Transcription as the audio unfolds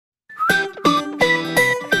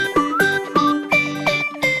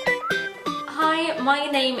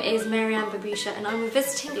name is Meriame Berboucha and I'm a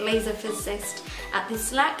visiting laser physicist at the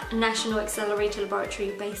SLAC National Accelerator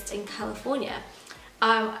Laboratory based in California.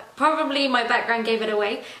 Probably my background gave it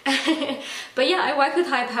away, but yeah, I work with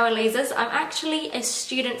high power lasers. I'm actually a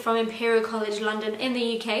student from Imperial College London in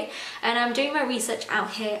the UK and I'm doing my research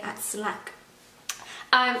out here at SLAC.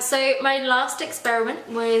 So my last experiment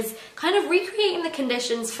was kind of recreating the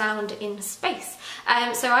conditions found in space.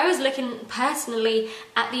 So I was looking personally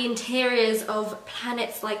at the interiors of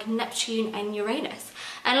planets like Neptune and Uranus.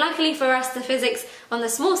 And luckily for us, the physics on the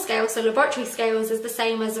small scale, so laboratory scales, is the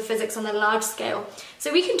same as the physics on the large scale.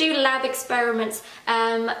 So we can do lab experiments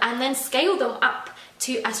and then scale them up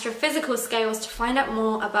to astrophysical scales to find out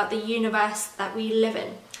more about the universe that we live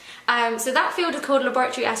in. So that field is called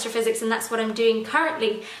laboratory astrophysics and that's what I'm doing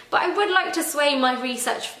currently, but I would like to sway my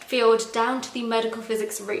research field down to the medical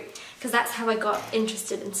physics route because that's how I got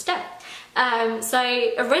interested in STEM.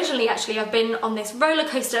 So originally actually I've been on this roller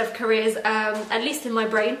coaster of careers, at least in my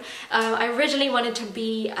brain. I originally wanted to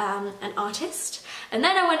be an artist, and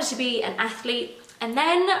then I wanted to be an athlete, and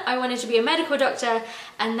then I wanted to be a medical doctor,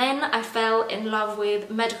 and then I fell in love with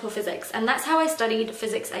medical physics, and that's how I studied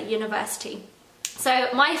physics at university. So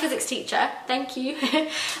my physics teacher, thank you,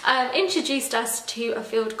 introduced us to a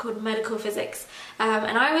field called medical physics.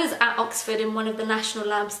 And I was at Oxford in one of the national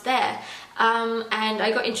labs there, and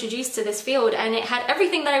I got introduced to this field and it had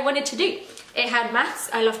everything that I wanted to do. It had maths,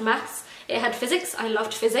 I loved maths, it had physics, I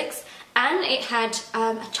loved physics, and it had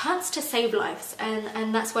a chance to save lives,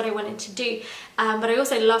 and that's what I wanted to do. But I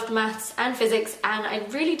also loved maths and physics, and I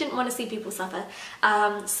really didn't want to see people suffer.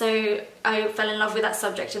 So I fell in love with that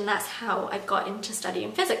subject, and that's how I got into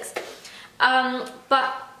studying physics.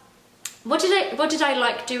 But what did I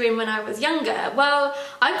like doing when I was younger? Well,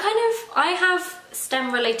 I have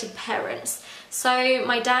STEM related parents. So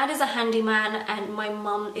my dad is a handyman and my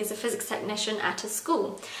mum is a physics technician at a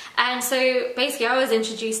school. And so basically I was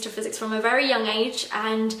introduced to physics from a very young age,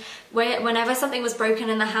 and whenever something was broken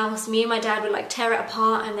in the house, me and my dad would like tear it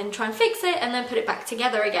apart and then try and fix it and then put it back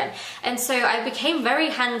together again. And so I became very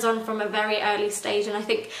hands-on from a very early stage, and I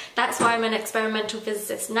think that's why I'm an experimental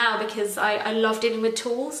physicist now, because I love dealing with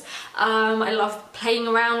tools. I love playing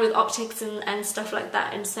around with optics and stuff like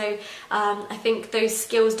that, and so I think those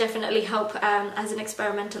skills definitely help as an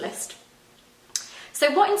experimentalist.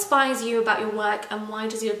 So what inspires you about your work and why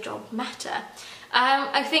does your job matter?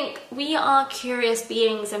 I think we are curious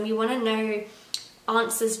beings and we want to know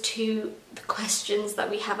answers to the questions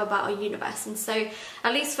that we have about our universe, and so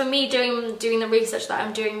at least for me doing the research that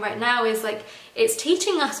I'm doing right now is like it's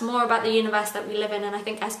teaching us more about the universe that we live in, and I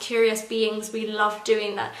think as curious beings we love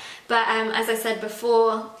doing that. But as I said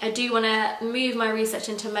before, I do want to move my research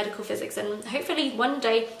into medical physics and hopefully one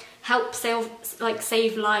day help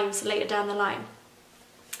save lives later down the line.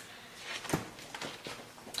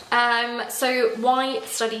 So why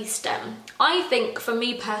study STEM? I think for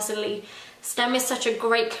me personally, STEM is such a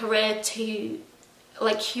great career to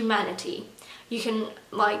like humanity. You can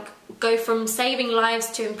like go from saving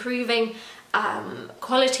lives to improving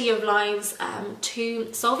quality of lives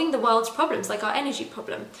to solving the world's problems, like our energy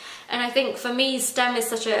problem. And I think for me STEM is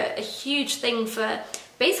such a huge thing for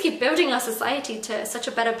basically building our society to such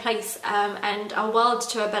a better place and our world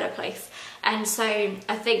to a better place. And so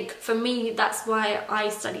I think for me that's why I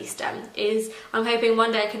study STEM, is I'm hoping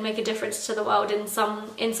one day I can make a difference to the world in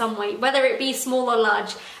some way, whether it be small or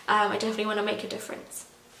large. I definitely want to make a difference.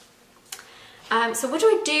 So what do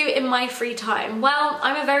I do in my free time? Well,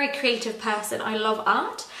 I'm a very creative person. I love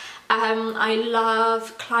art. I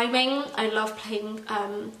love climbing, I love playing,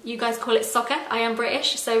 you guys call it soccer, I am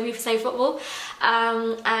British so we say football,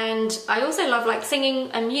 and I also love like singing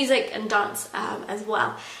and music and dance as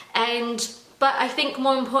well. But I think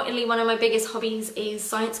more importantly one of my biggest hobbies is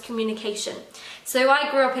science communication. So I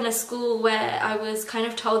grew up in a school where I was kind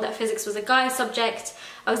of told that physics was a guy subject.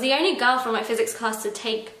 I was the only girl from my physics class to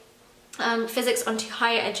take physics onto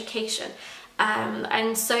higher education.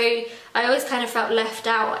 And so I always kind of felt left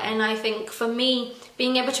out, and I think for me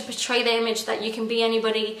being able to portray the image that you can be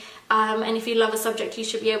anybody, and if you love a subject you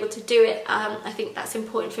should be able to do it, I think that's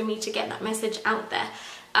important for me to get that message out there.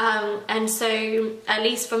 And so at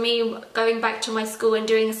least for me, going back to my school and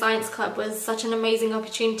doing a science club was such an amazing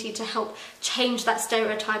opportunity to help change that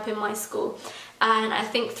stereotype in my school. And I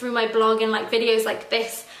think through my blog and like videos like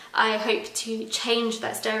this, I hope to change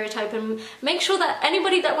that stereotype and make sure that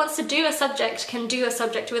anybody that wants to do a subject can do a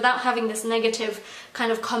subject without having this negative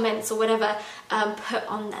kind of comments or whatever put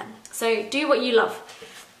on them. So do what you love.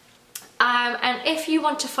 And if you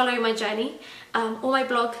want to follow my journey or my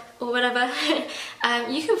blog or whatever,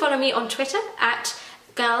 you can follow me on Twitter at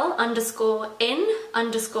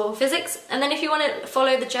girl_in_physics. And then if you want to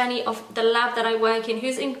follow the journey of the lab that I work in,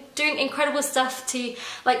 who's doing incredible stuff to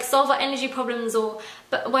like solve our energy problems, or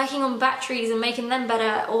working on batteries and making them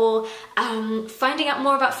better, or finding out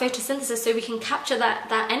more about photosynthesis so we can capture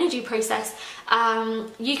that energy process,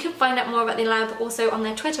 you can find out more about the lab also on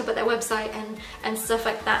their Twitter, but their website and stuff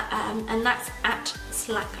like that, and that's at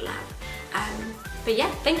SLAC Lab. But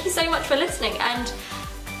yeah, thank you so much for listening, and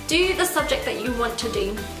do the subject that you want to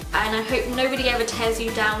do, and I hope nobody ever tears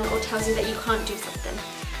you down or tells you that you can't do something.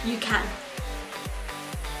 You can.